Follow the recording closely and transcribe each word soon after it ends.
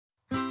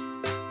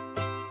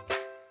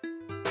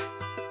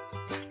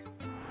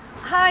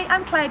Hi,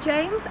 I'm Claire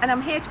James and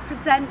I'm here to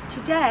present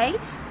today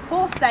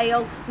for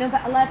sale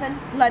number 11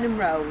 Blenheim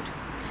Road.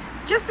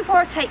 Just before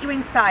I take you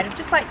inside, I'd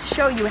just like to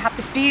show you we have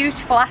this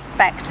beautiful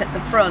aspect at the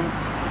front.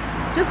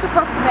 Just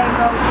across the main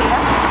road here,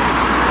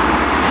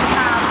 we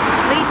have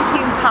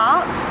Blenheim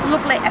Park,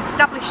 lovely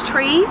established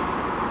trees.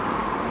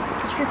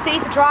 As you can see,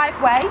 the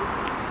driveway,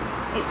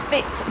 it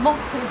fits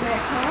multiple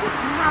vehicles.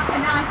 We have a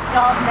nice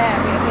garden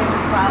area here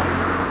as well.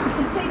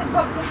 You can see the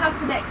property has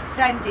been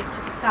extended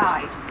to the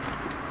side.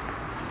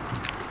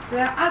 So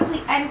as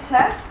we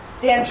enter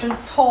the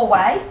entrance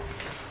hallway,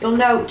 you'll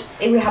note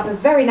we have a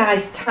very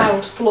nice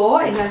tiled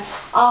floor in an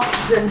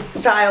artisan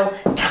style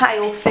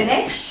tile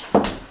finish.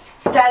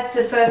 Stairs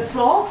to the first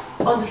floor,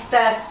 under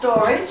stairs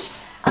storage,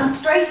 and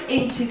straight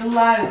into the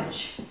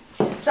lounge.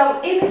 So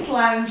in this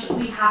lounge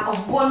we have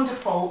a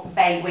wonderful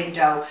bay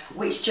window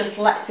which just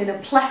lets in a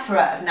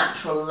plethora of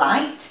natural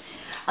light.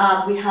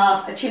 We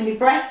have a chimney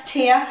breast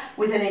here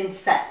with an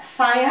inset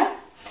fire.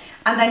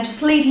 And then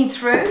just leading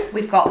through,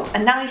 we've got a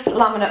nice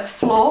laminate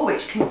floor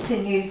which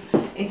continues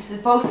into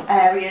both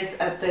areas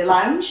of the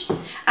lounge.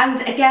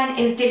 And again,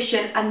 in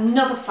addition,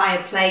 another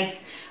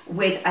fireplace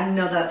with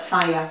another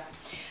fire.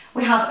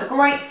 We have a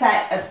great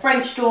set of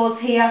French doors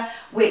here,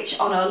 which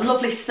on a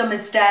lovely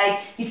summer's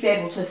day, you'd be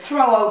able to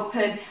throw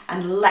open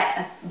and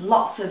let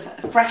lots of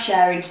fresh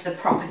air into the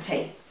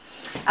property.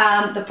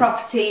 The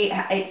property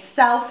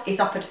itself is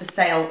offered for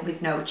sale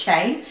with no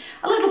chain.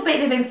 A little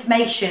bit of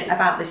information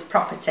about this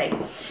property.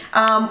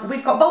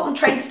 We've got Bolton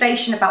train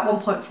station about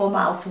 1.4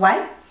 miles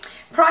away.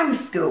 Primary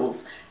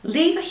schools,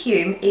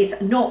 Leverhulme is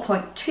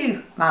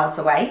 0.2 miles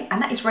away and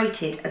that is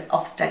rated as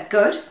Ofsted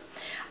good.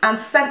 And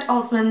St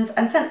Osmond's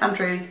and St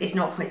Andrews is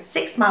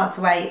 0.6 miles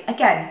away,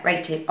 again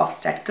rated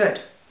Ofsted good.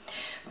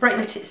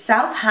 Breightmet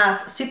itself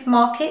has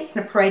supermarkets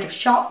and a parade of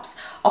shops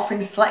offering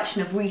a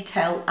selection of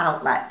retail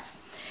outlets.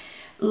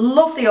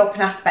 Love the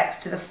open aspects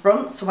to the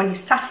front, so when you're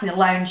sat in the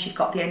lounge you've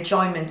got the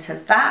enjoyment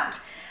of that.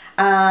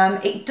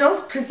 It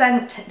does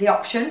present the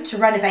option to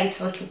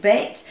renovate a little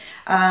bit.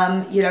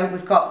 You know,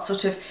 we've got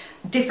sort of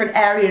different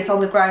areas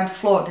on the ground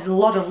floor. There's a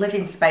lot of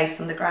living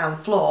space on the ground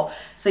floor,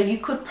 so you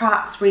could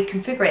perhaps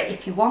reconfigure it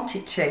if you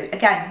wanted to,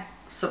 again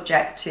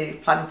subject to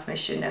planning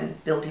permission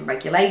and building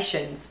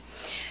regulations.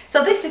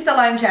 So this is the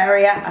lounge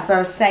area, as I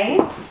was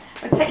saying.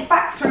 I'll take you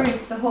back through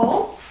into the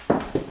hall,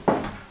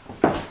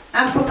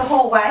 and from the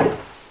hallway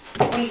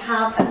we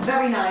have a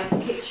very nice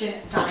kitchen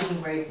dining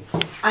room,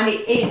 and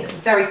it is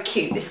very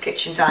cute, this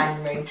kitchen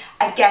dining room.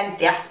 Again,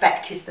 the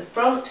aspect is the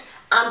front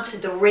and to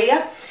the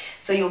rear,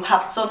 so you'll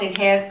have sun in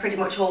here pretty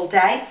much all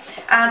day.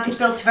 And they've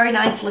built a very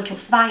nice little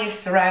fire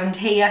surround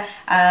here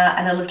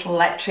and a little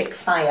electric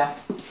fire.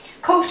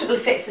 Comfortably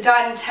fits the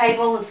dining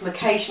table and some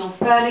occasional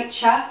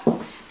furniture.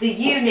 The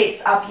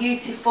units are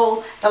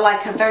beautiful, they're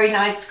like a very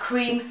nice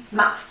cream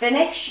matte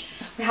finish.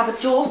 We have a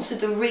door to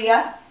the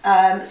rear,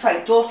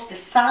 door to the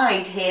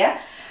side here,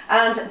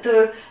 and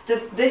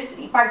this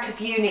bank of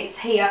units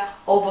here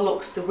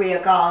overlooks the rear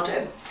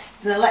garden.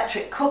 There's an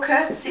electric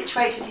cooker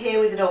situated here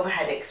with an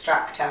overhead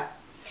extractor.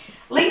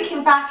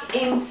 Linking back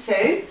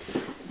into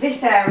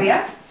this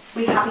area,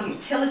 we have a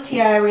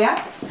utility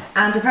area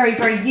and a very,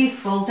 very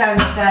useful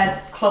downstairs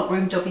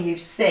cloakroom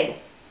WC.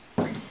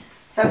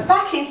 So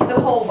back into the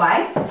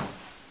hallway,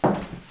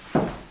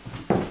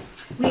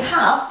 we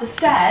have the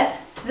stairs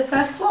to the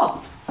first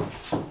floor.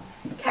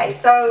 Okay,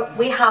 so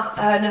we have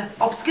an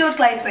obscured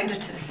glazed window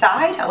to the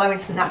side, allowing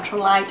some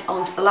natural light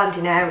onto the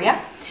landing area.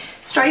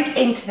 Straight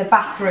into the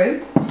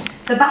bathroom.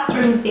 The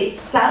bathroom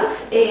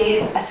itself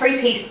is a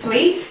three-piece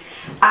suite,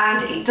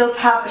 and it does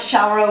have a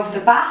shower over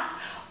the bath.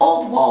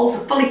 All the walls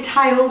are fully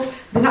tiled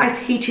with a nice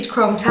heated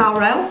chrome towel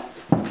rail.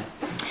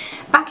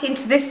 Back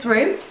into this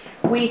room,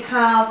 we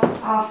have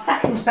our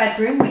second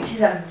bedroom, which is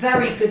a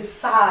very good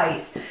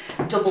size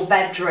double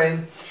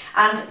bedroom.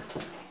 And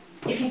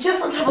if you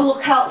just want to have a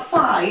look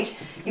outside,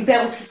 you'll be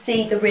able to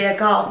see the rear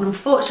garden.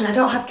 Unfortunately, I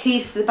don't have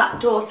keys to the back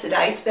door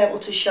today to be able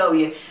to show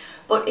you,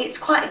 but it's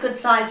quite a good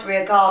size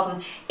rear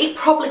garden. It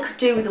probably could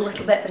do with a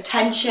little bit of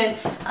attention,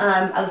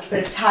 a little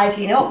bit of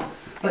tidying up,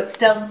 but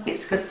still,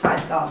 it's a good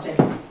size garden.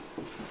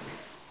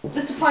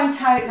 Just to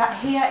point out that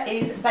here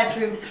is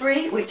bedroom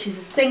 3, which is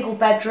a single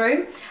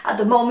bedroom. At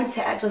the moment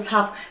it does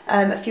have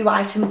a few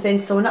items in,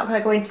 so we're not going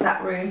to go into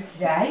that room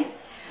today.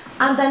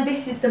 And then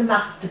this is the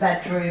master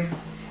bedroom.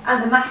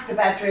 And the master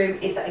bedroom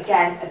is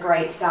again a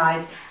great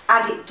size,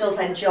 and it does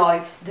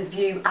enjoy the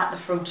view at the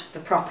front of the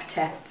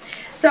property.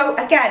 So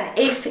again,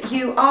 if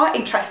you are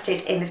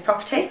interested in this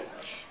property,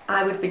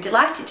 I would be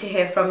delighted to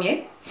hear from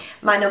you.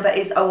 My number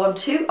is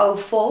 012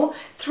 04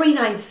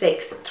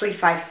 396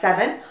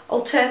 357.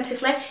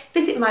 Alternatively,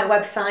 visit my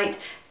website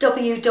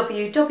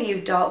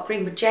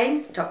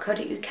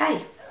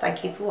www.greenwoodjames.co.uk.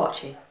 Thank you for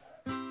watching.